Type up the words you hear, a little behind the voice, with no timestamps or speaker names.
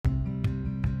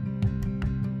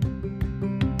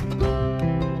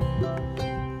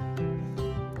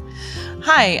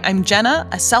Hi, I'm Jenna,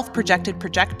 a self-projected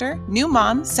projector, new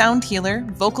mom, sound healer,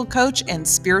 vocal coach, and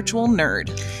spiritual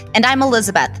nerd. And I'm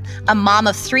Elizabeth, a mom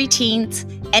of 3 teens,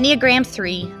 Enneagram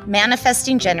 3,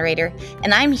 manifesting generator,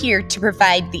 and I'm here to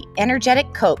provide the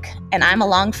energetic Coke, and I'm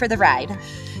along for the ride.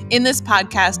 In this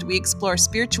podcast, we explore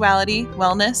spirituality,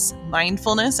 wellness,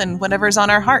 mindfulness, and whatever's on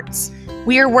our hearts.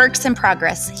 We are works in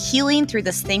progress, healing through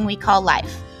this thing we call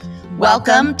life.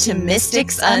 Welcome to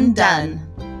Mystics Undone.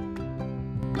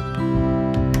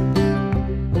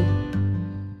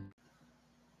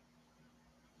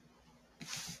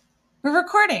 We're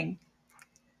recording.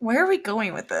 Where are we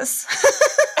going with this?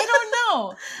 I don't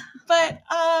know, but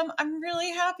I'm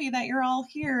really happy that you're all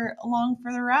here along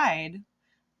for the ride.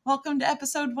 Welcome to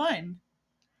episode 1.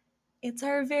 It's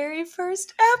our very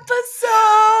first episode.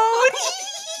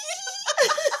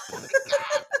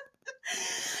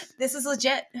 This is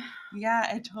legit.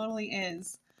 Yeah, it totally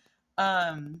is.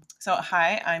 So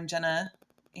hi, I'm Jenna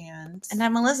and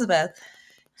I'm Elizabeth.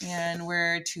 And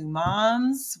we're 2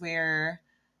 moms. We're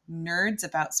nerds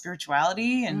about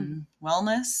spirituality and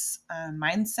wellness,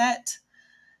 mindset.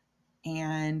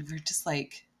 And we're just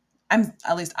like,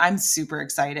 I'm super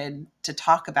excited to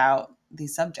talk about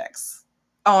these subjects.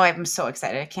 Oh, I'm so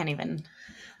excited. I can't even.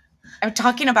 I'm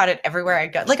talking about it everywhere I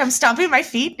go. Like, I'm stomping my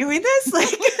feet doing this. Like,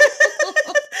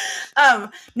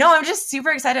 no, I'm just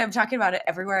super excited. I'm talking about it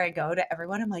everywhere I go to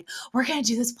everyone. I'm like, we're going to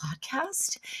do this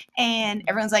podcast. And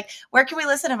everyone's like, where can we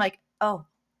listen? I'm like, oh,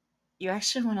 you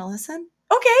actually want to listen?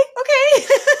 Okay.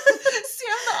 See,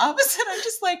 I'm the opposite. I'm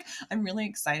just like, I'm really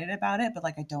excited about it, but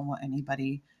like, I don't want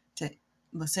anybody to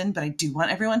listen, but I do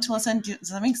want everyone to listen. Does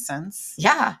that make sense?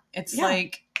 Yeah. It's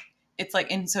like,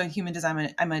 and so in human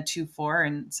design, I'm a 2-4,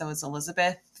 and so is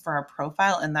Elizabeth for our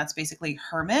profile. And that's basically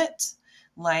hermit.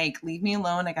 Like, leave me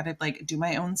alone. I got to like do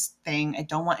my own thing. I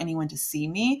don't want anyone to see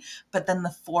me. But then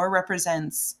the 4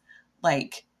 represents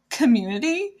like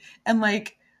community, and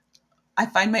like, I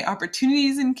find my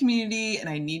opportunities in community, and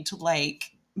I need to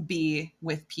like be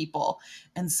with people.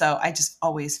 And so I just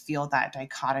always feel that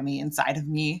dichotomy inside of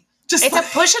me. It's like a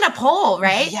push and a pull,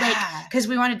 right? Yeah. Like, because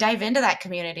we want to dive into that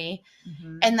community.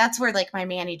 Mm-hmm. And that's where like my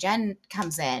Manny Jen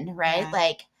comes in, right? Yeah.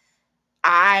 Like,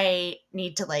 I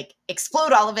need to like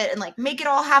explode all of it and like make it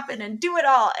all happen and do it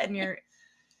all. And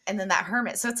then that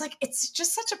hermit. So it's like, it's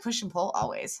just such a push and pull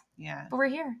always. Yeah. But we're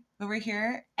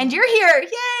here. And you're here. Yay!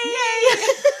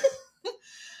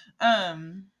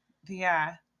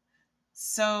 Yeah.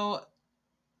 So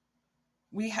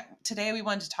today we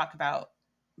wanted to talk about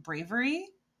bravery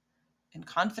and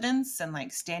confidence and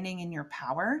like standing in your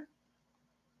power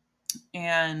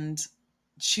and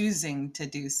choosing to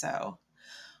do so.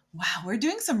 Wow, we're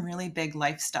doing some really big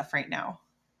life stuff right now.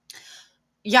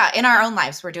 Yeah, in our own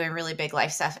lives, we're doing really big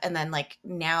life stuff. And then like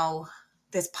now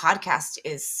this podcast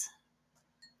is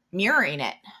mirroring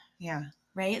it. Yeah.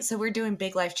 Right? So we're doing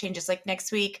big life changes. Like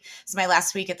next week is my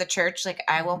last week at the church. Like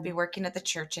I won't be working at the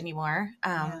church anymore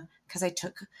because I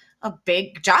took a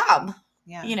big job,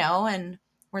 and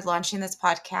we're launching this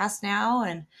podcast now.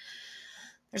 And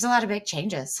there's a lot of big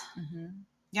changes. Mm-hmm.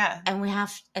 Yeah.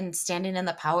 And standing in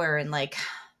the power and like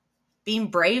being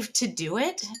brave to do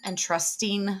it and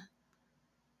trusting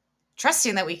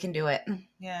that we can do it.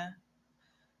 Yeah.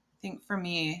 I think for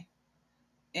me,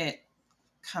 it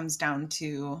comes down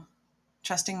to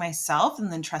trusting myself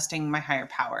and then trusting my higher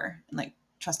power and like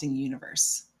trusting the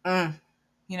universe.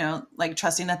 Like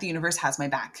trusting that the universe has my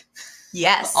back.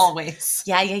 Yes. Always.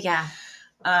 Yeah.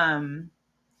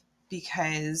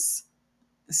 Because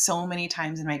so many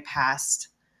times in my past,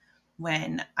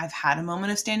 when I've had a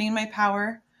moment of standing in my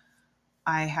power,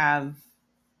 I have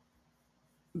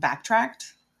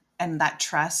backtracked, and that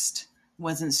trust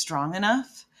wasn't strong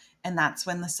enough. And that's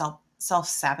when the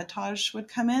self-sabotage would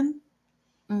come in.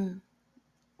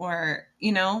 Or,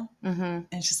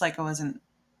 it's just like I wasn't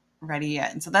ready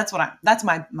yet. And so that's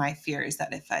my fear is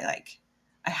that if I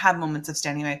have moments of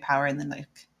standing in my power and then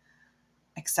like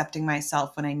accepting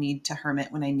myself when I need to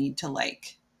hermit, when I need to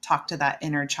like talk to that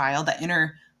inner child, that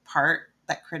inner part,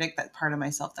 that critic, that part of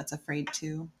myself that's afraid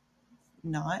to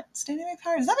not stand in my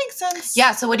power. Does that make sense?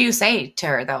 Yeah. So what do you say to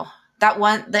her though? That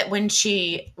when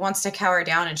she wants to cower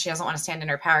down and she doesn't want to stand in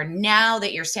her power, now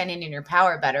that you're standing in your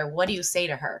power better, what do you say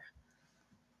to her?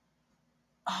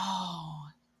 Oh,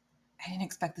 I didn't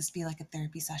expect this to be like a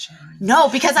therapy session. No,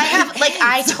 because I have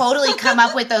I totally come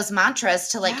up with those mantras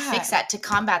to fix that, to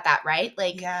combat that, right?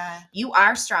 Like, you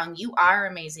are strong, you are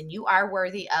amazing, you are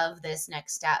worthy of this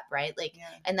next step, right? Like,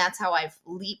 and that's how I've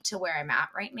leaped to where I'm at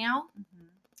right now,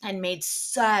 and made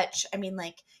in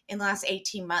the last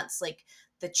 18 months, like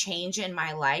the change in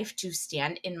my life to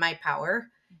stand in my power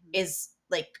is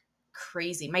like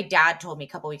crazy. My dad told me a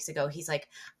couple weeks ago, he's like,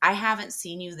 I haven't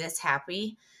seen you this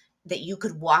happy that you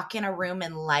could walk in a room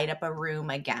and light up a room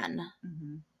again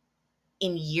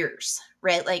in years,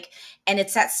 right? Like, and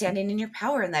it's that standing in your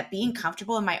power and that being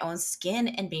comfortable in my own skin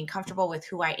and being comfortable with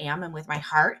who I am and with my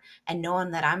heart and knowing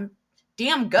that I'm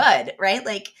damn good, right?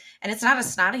 Like, and it's not a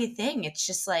snotty thing. It's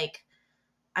just like,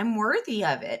 I'm worthy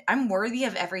of it. I'm worthy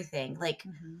of everything. Like,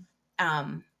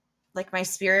 like my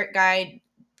spirit guide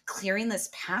clearing this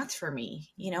path for me,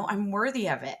 you know, I'm worthy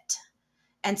of it.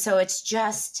 And so it's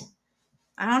just,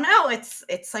 I don't know.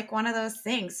 It's like one of those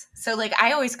things. So like,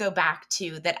 I always go back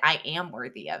to that I am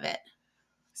worthy of it.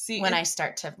 See, when I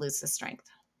start to lose the strength.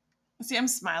 See, I'm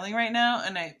smiling right now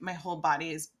and my whole body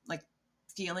is like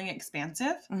feeling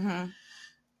expansive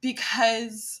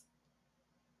because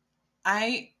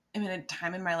I am in a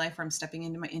time in my life where I'm stepping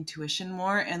into my intuition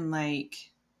more and like,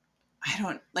 I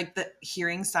don't like the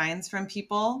hearing signs from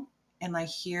people and I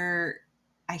hear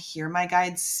my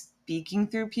guides speaking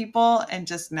through people and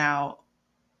just now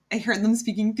I heard them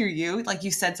speaking through you. Like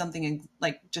you said something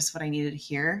like just what I needed to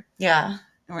hear. Yeah.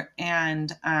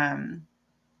 And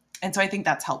so I think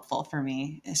that's helpful for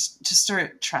me is just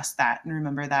to trust that and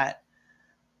remember that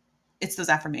it's those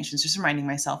affirmations, just reminding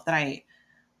myself that I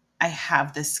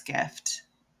have this gift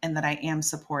and that I am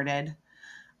supported.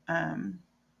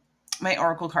 My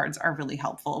oracle cards are really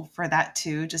helpful for that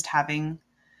too. Just having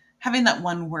that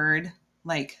one word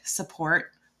like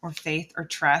support or faith or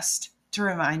trust to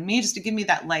remind me, just to give me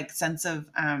that like sense of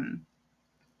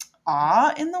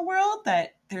awe in the world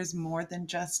that there's more than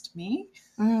just me.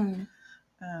 I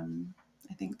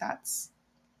think that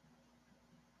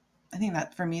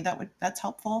for me that's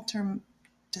helpful to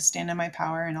stand in my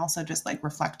power and also just like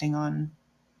reflecting on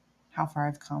how far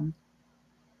I've come.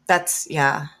 That's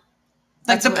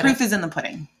like the proof is in the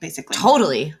pudding, basically.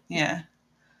 Totally. Yeah.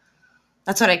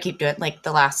 That's what I keep doing. Like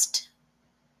the last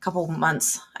couple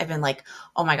months, I've been like,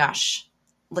 oh my gosh,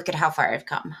 look at how far I've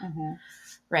come.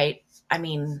 Right. I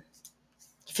mean,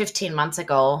 15 months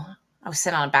ago, I was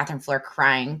sitting on a bathroom floor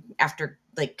crying after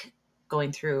like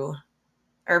going through,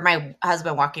 or my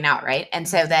husband walking out. Right. And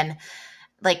so then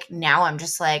like, now I'm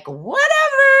just like,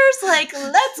 whatever's like,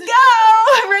 let's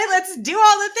go. Right. Let's do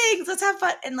all the things. Let's have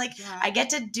fun. And like, I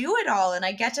get to do it all and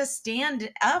I get to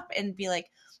stand up and be like,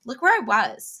 look where I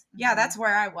was. Yeah. That's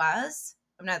where I was.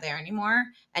 I'm not there anymore.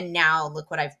 And now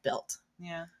look what I've built.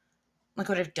 Yeah. Look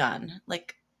what I've done.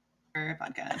 Like,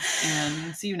 podcast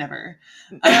and see you never.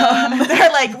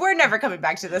 They're like, we're never coming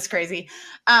back to this crazy.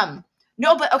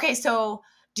 No, but okay. So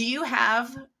do you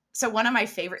have, so one of my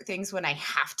favorite things when I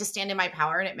have to stand in my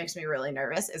power and it makes me really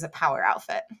nervous is a power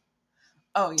outfit.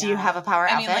 Oh yeah. Do you have a power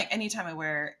outfit? I mean, like anytime I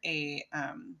wear a,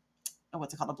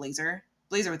 what's it called? A blazer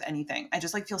with anything. I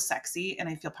just like feel sexy and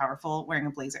I feel powerful wearing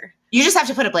a blazer. You just have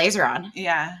to put a blazer on.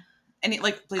 Yeah. And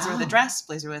like blazer with a dress,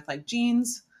 blazer with like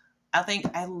jeans.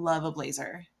 I love a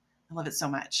blazer. I love it so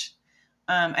much.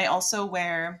 I also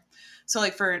wear, so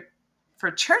like for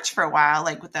church for a while,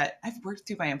 like with that, I've worked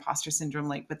through my imposter syndrome,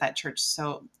 like with that church.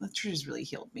 So the church has really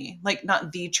healed me. Like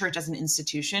not the church as an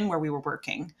institution where we were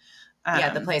working.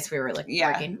 The place we were like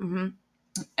working.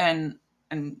 And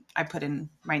I put in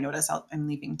my notice. I'm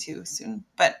leaving too soon.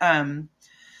 But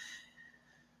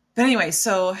anyway,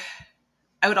 so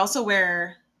I would also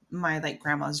wear my like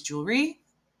grandma's jewelry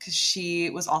because she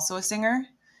was also a singer,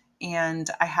 and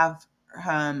I have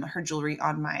her jewelry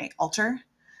on my altar.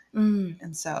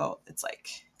 And so it's like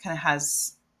kind of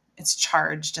it's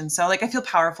charged. And so like I feel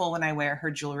powerful when I wear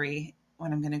her jewelry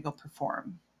when I'm going to go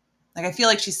perform. Like I feel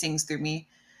like she sings through me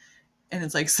and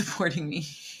it's like supporting me.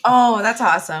 Oh, that's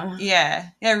awesome. Yeah.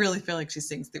 I really feel like she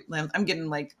sings through. I'm getting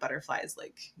like butterflies.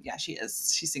 Like, yeah, she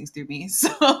is. She sings through me.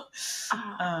 So,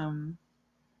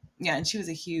 yeah. And she was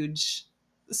a huge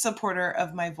supporter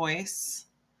of my voice,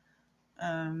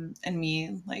 and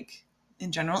me, like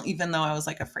in general, even though I was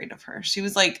like afraid of her. She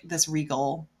was like this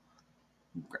regal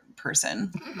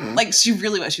person. Like she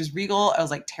really was. She was regal. I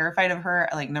was like terrified of her.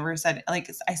 I like never said, like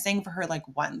I sang for her like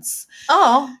once.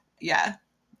 Oh. Yeah.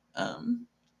 Oh,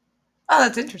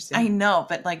 that's interesting. I know,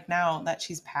 but like now that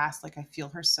she's passed, like I feel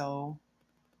her so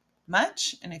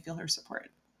much and I feel her support.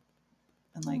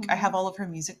 And like I have all of her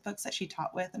music books that she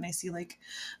taught with, and I see like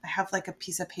I have like a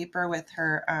piece of paper with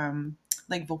her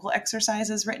like vocal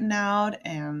exercises written out,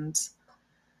 and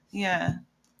yeah.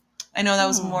 I know that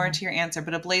was more to your answer,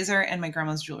 but a blazer and my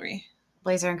grandma's jewelry.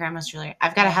 Blazer and grandma's jewelry.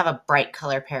 I've got to have a bright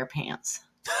color pair of pants.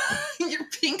 Your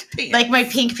pink pants. Like my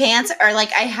pink pants, or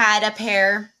like I had a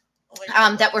pair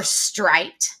that were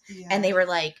striped, and they were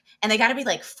like, And they got to be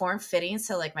like form fitting.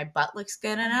 So like my butt looks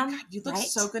good in them. God, you look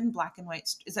so good in black and white.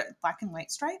 Is that black and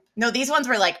white stripe? No, these ones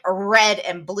were like red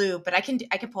and blue, but I can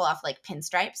pull off like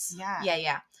pinstripes.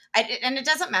 Yeah. And it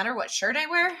doesn't matter what shirt I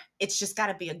wear. It's just got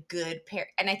to be a good pair.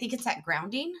 And I think it's that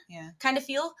grounding kind of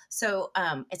feel. So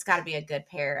it's got to be a good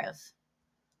pair of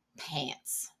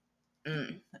pants.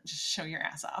 Just show your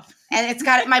ass off. And it's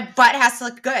got my butt has to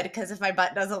look good, because if my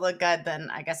butt doesn't look good, then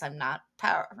I guess I'm not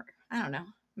power. I don't know.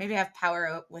 Maybe I have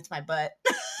power with my butt.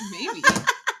 Maybe.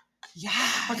 Yeah.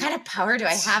 What kind of power do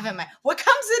I have in my? What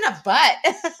comes in a butt?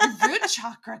 Root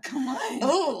chakra. Come on.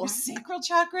 Oh, sacral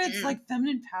chakra. It's like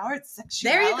feminine power. It's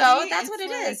sexuality. There you go. That's what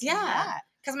it is. Yeah.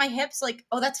 Because my hips, like,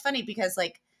 that's funny, because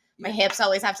like my hips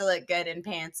always have to look good in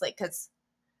pants, like, because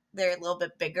they're a little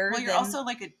bit bigger. Well, you're also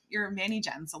like you're a Manny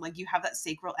Gen, so like you have that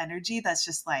sacral energy that's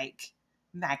just like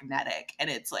magnetic, and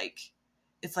it's like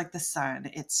the sun.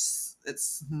 It's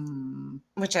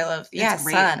which I love. Yeah,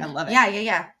 sun. I love it.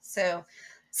 Yeah. So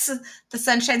the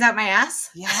sun shines out my ass.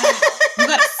 Yeah, you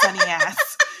got a sunny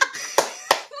ass.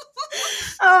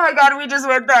 Oh my God, we just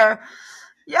went there.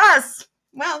 Yes.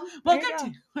 Well,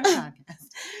 welcome to our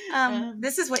podcast.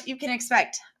 This is what you can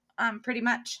expect. Pretty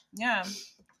much. Yeah.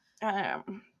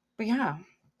 But yeah,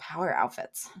 power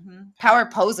outfits, power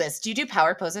poses. Do you do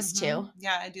power poses too?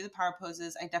 Yeah, I do the power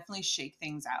poses. I definitely shake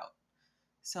things out.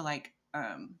 So like,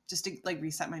 just to like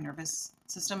reset my nervous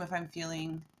system if I'm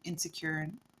feeling insecure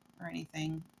or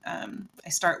anything. I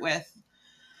start with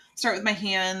my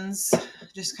hands,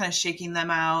 just kind of shaking them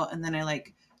out, and then I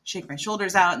like shake my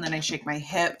shoulders out, and then I shake my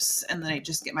hips, and then I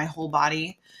just get my whole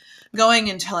body going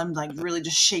until I'm like really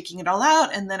just shaking it all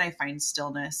out, and then I find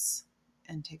stillness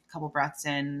and take a couple breaths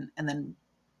in. And then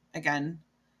again,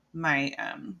 my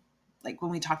like when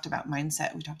we talked about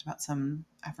mindset, we talked about some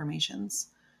affirmations.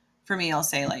 For me, I'll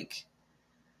say like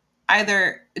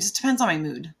either, it just depends on my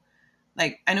mood.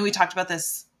 Like I know we talked about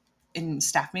this in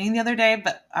staff meeting the other day,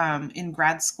 but in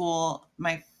grad school,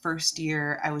 my first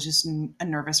year, I was just a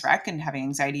nervous wreck and having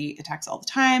anxiety attacks all the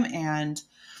time, and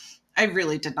I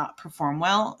really did not perform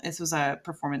well. This was a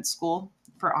performance school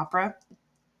for opera,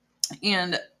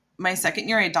 and my second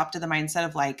year, I adopted the mindset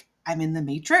of like, I'm in the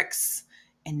Matrix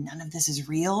and none of this is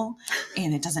real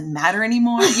and it doesn't matter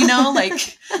anymore. You know,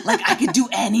 like I could do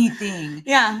anything.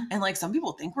 Yeah. And like some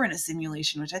people think we're in a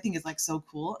simulation, which I think is like so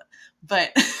cool,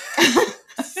 but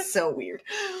so weird.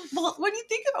 Well, when you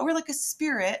think about, we're like a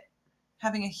spirit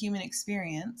having a human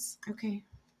experience. Okay.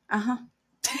 Uh-huh.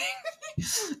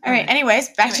 All right. Anyways,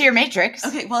 back to your Matrix.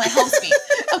 Okay. Well, it helps me.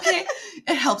 Okay.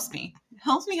 It helps me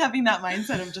having that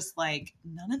mindset of just like,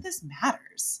 none of this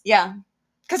matters. Yeah.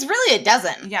 Because really it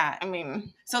doesn't. Yeah. I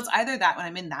mean. So it's either that when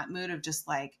I'm in that mood of just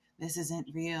like, this isn't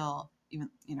real, even,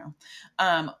 you know,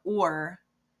 or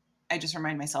I just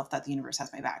remind myself that the universe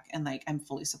has my back and like, I'm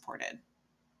fully supported.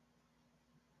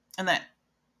 And that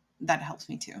helps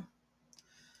me too.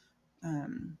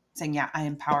 Saying, yeah, I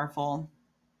am powerful.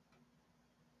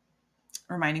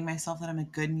 Reminding myself that I'm a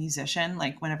good musician.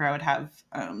 Like whenever I would have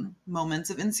moments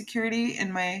of insecurity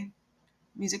in my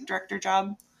music director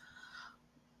job.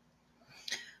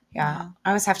 Yeah. I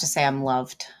always have to say I'm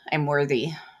loved. I'm worthy.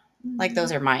 Mm-hmm. Like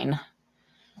those are mine.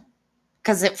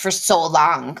 Because for so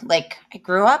long, like I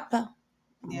grew up.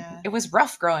 Yeah. It was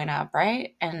rough growing up,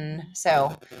 right? And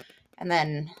so, and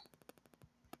then,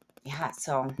 yeah.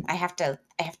 So I have to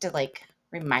like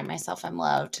remind myself I'm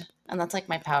loved. And that's like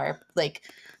my power. Like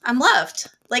I'm loved.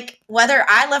 Like whether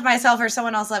I love myself or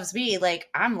someone else loves me, like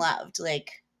I'm loved.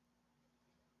 Like,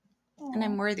 aww. And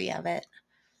I'm worthy of it.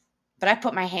 But I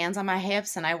put my hands on my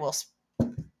hips and I will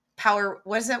power.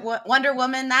 What is it? Wonder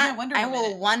Woman that? Yeah, Wonder Woman. I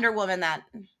will Wonder Woman that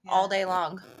all day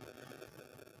long.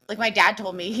 Like my dad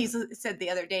told me, he said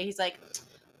the other day, he's like,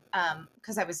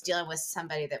 because I was dealing with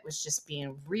somebody that was just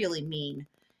being really mean.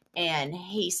 And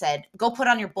he said, go put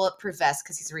on your bulletproof vest,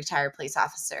 because he's a retired police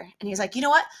officer. And he's like, you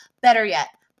know what? Better yet,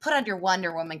 put on your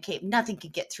Wonder Woman cape. Nothing can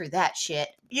get through that shit,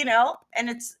 you know? And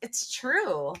it's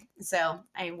true. So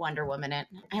I Wonder Woman it.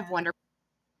 I have Wonder.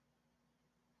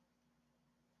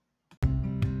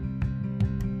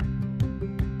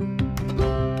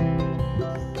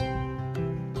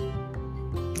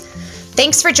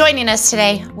 Thanks for joining us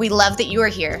today. We love that you are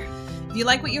here. If you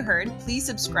like what you heard, please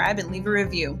subscribe and leave a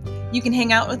review. You can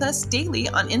hang out with us daily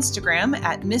on Instagram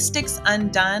at Mystics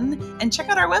Undone and check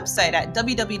out our website at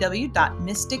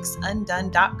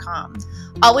www.mysticsundone.com.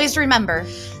 Always remember,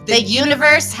 the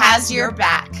universe has your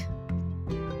back.